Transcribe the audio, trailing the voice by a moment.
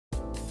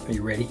Are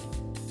you ready?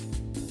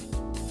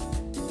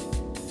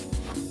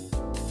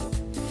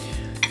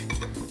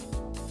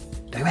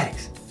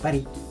 Dogmatix,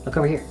 buddy, look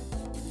over here.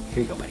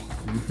 Here you go, buddy.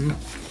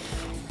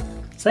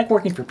 It's like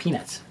working for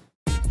peanuts.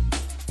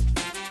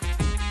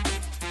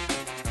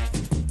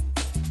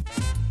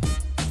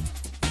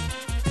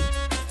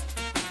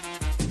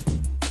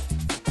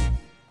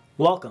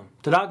 Welcome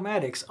to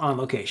Dogmatix on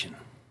Location.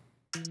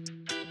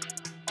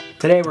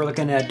 Today we're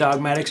looking at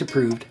Dogmatix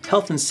approved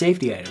health and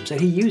safety items that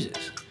he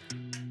uses.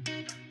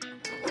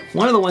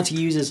 One of the ones he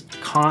uses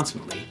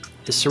constantly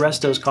is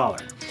Seresto's collar.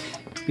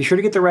 Be sure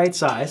to get the right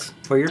size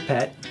for your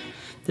pet.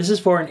 This is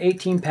for an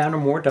 18-pound or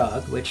more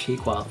dog, which he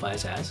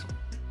qualifies as.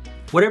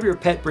 Whatever your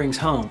pet brings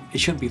home, it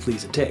shouldn't be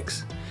fleas and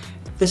ticks.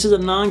 This is a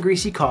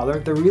non-greasy collar.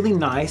 They're really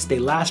nice. They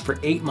last for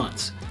 8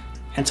 months.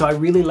 And so I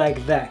really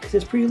like that because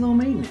it's pretty low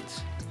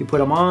maintenance. You put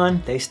them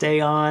on, they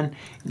stay on,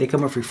 they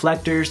come with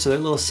reflectors, so they're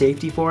a little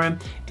safety for him,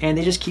 and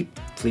they just keep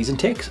fleas and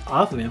ticks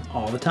off of him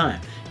all the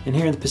time. And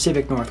here in the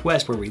Pacific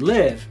Northwest where we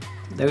live,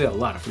 there are a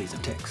lot of fleas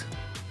and ticks.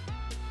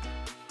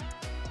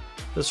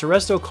 The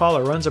Seresto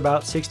collar runs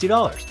about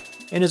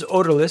 $60 and is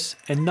odorless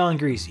and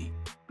non-greasy.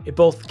 It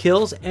both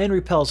kills and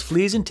repels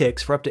fleas and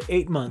ticks for up to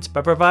 8 months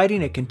by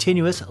providing a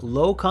continuous,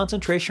 low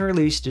concentration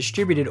release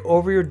distributed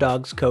over your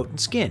dog's coat and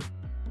skin.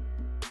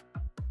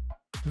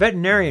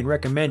 Veterinarian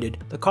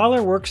recommended the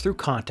collar works through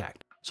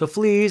contact, so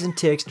fleas and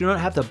ticks do not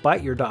have to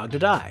bite your dog to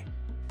die.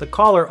 The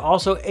collar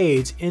also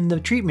aids in the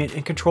treatment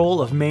and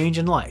control of mange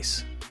and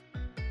lice.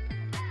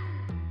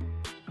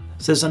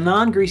 So it's a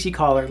non-greasy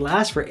collar,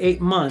 lasts for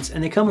 8 months,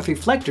 and they come with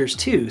reflectors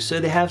too, so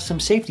they have some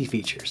safety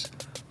features.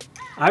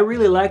 I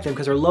really like them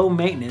because they're low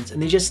maintenance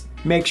and they just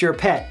make your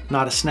pet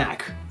not a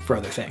snack for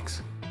other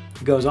things.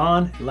 It goes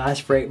on, it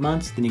lasts for 8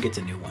 months, then you get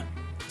a new one.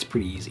 It's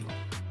pretty easy.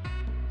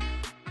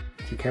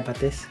 Do you care about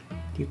this?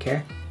 Do you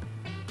care?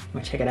 You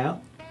want to check it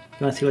out?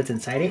 You want to see what's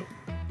inside it?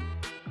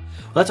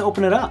 Well, let's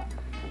open it up.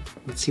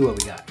 Let's see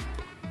what we got.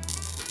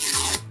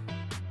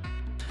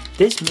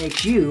 This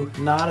makes you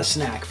not a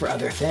snack for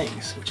other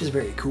things, which is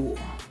very cool.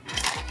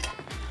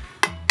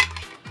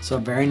 So a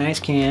very nice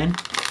can.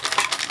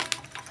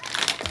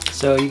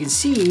 So you can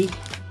see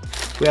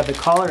we have the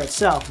collar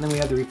itself and then we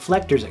have the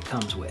reflectors it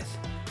comes with.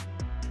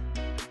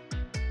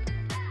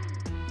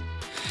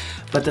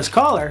 But this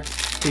collar,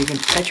 so you can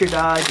pet your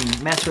dog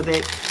and mess with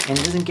it and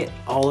it doesn't get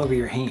all over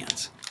your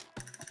hands.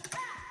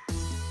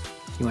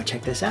 You want to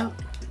check this out?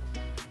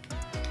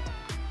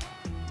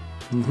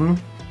 All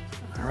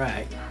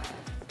right.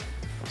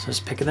 So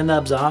just pick the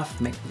nubs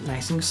off, make it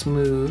nice and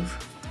smooth.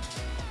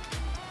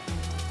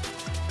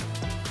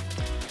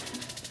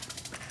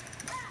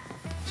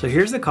 So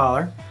here's the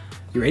collar.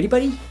 You ready,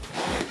 buddy?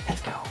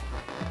 Let's go.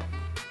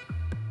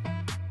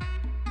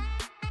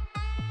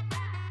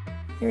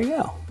 Here we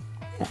go.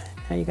 Yeah,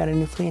 now you got a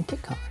new flea and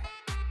tick collar.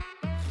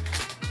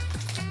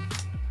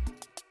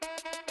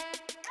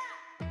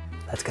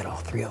 Let's get all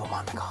 3 of them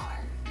on the collar.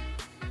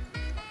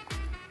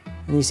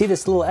 And you see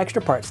this little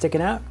extra part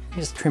sticking out? You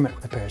just trim it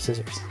with a pair of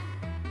scissors.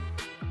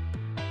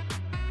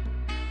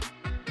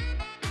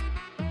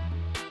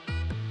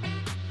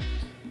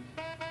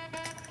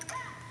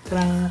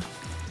 Ta-da!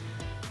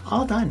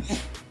 All done.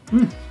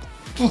 Like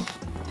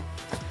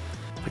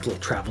a little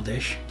travel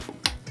dish.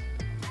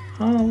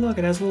 Oh look,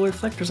 it has little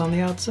reflectors on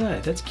the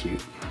outside. That's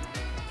cute.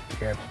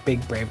 You're a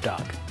big, brave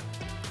dog.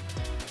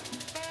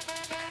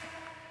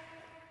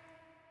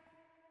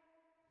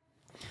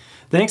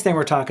 The next thing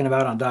we're talking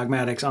about on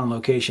Dogmatix on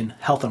Location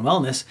Health and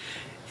Wellness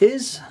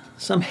is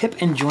some hip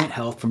and joint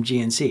health from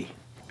GNC.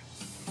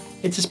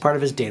 It's just part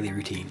of his daily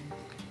routine.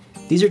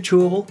 These are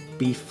chewable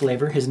beef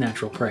flavor, his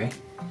natural prey.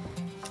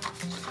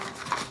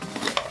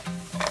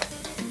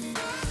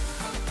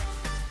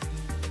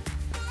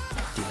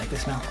 Do you like the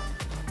smell?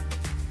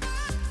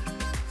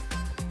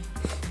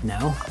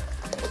 No?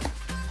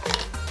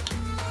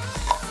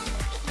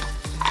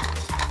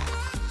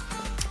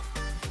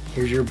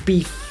 Here's your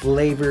beef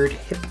flavored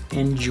hip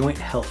and joint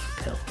health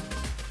pill.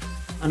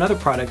 Another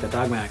product that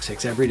Dogmatix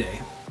takes every day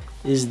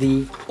is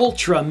the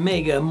Ultra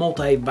Mega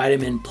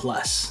Multivitamin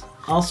Plus,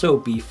 also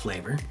beef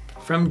flavor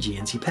from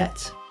GNC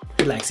Pets.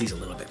 He likes these a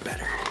little bit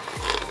better.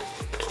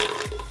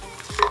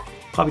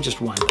 Probably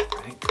just one,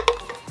 right?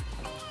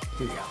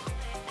 Here you go.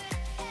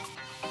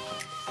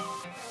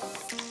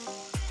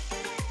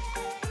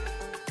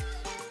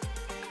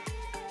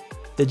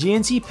 The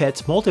GNC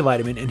Pets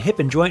Multivitamin and Hip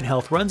and Joint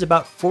Health runs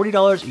about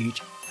 $40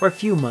 each for a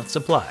few months'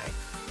 supply.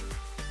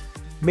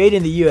 Made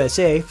in the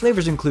USA,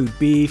 flavors include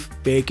beef,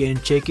 bacon,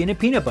 chicken, and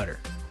peanut butter.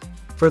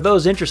 For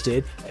those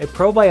interested, a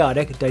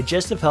probiotic,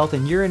 digestive health,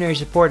 and urinary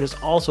support is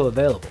also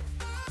available.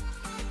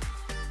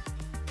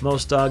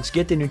 Most dogs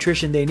get the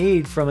nutrition they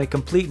need from a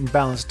complete and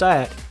balanced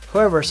diet,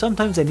 however,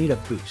 sometimes they need a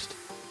boost.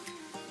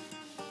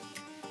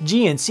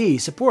 GNC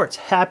supports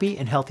happy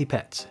and healthy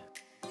pets.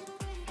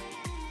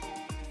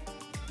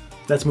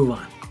 Let's move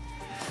on.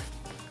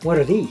 What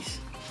are these?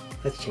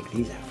 Let's check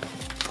these out.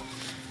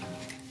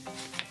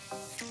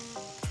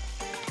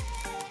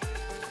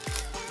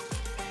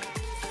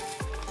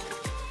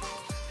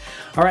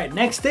 All right,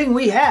 next thing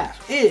we have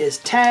is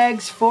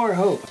Tags for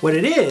Hope. What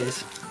it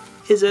is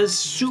a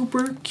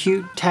super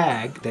cute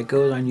tag that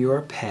goes on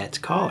your pet's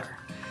collar.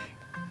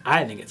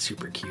 I think it's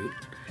super cute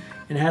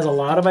and has a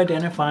lot of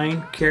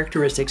identifying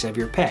characteristics of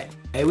your pet.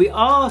 And we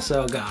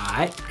also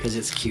got, because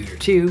it's cuter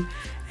too,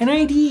 an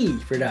ID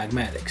for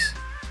Dogmatix.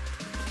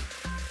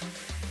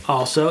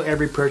 Also,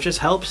 every purchase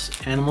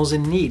helps animals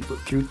in need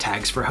through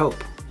Tags for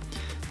Hope.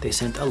 They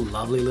sent a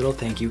lovely little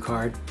thank you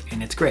card,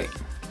 and it's great.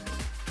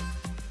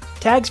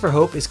 Tags for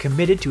Hope is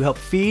committed to help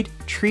feed,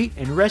 treat,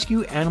 and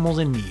rescue animals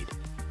in need.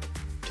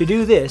 To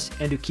do this,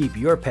 and to keep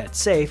your pet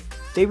safe,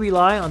 they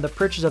rely on the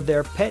purchase of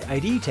their pet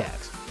ID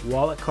tags,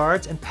 wallet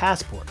cards, and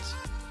passports.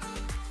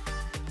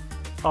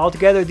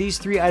 Altogether, these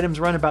 3 items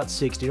run about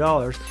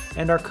 $60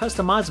 and are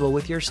customizable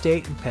with your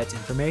state and pet's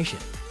information.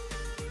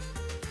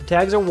 The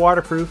tags are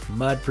waterproof,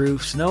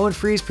 mudproof, snow and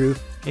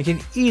freeze-proof, and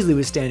can easily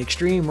withstand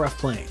extreme rough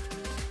playing.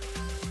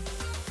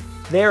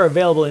 They are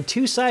available in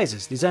 2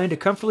 sizes designed to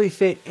comfortably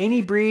fit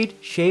any breed,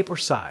 shape, or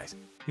size,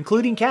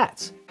 including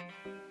cats.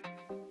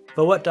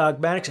 But what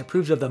Dogmatix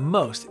approves of the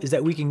most is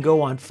that we can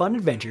go on fun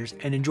adventures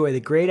and enjoy the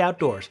great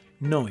outdoors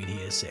knowing he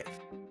is safe.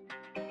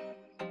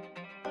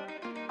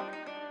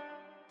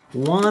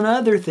 One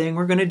other thing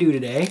we're going to do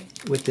today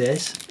with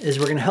this is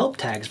we're going to help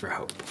Tags for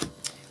Hope.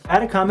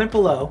 Add a comment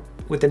below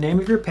with the name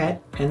of your pet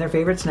and their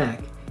favorite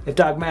snack. If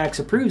Dogmatix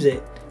approves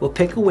it, we'll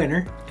pick a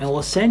winner and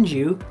we'll send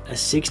you a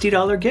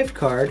 $60 gift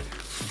card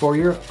for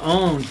your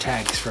own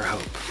Tags for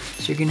Hope.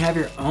 So you can have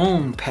your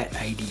own pet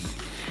ID.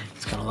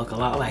 It's going to look a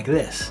lot like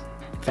this.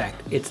 In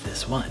fact, it's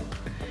this one.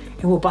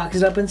 And we'll box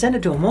it up and send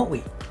it to them, won't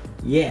we?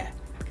 Yeah,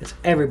 because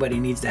everybody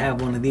needs to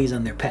have one of these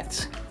on their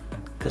pets.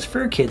 Because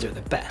fur kids are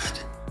the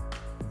best.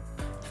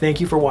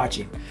 Thank you for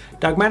watching.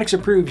 Dogmatix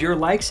approves your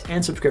likes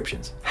and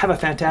subscriptions. Have a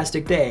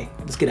fantastic day.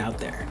 Let's get out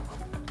there.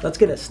 Let's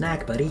get a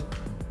snack, buddy.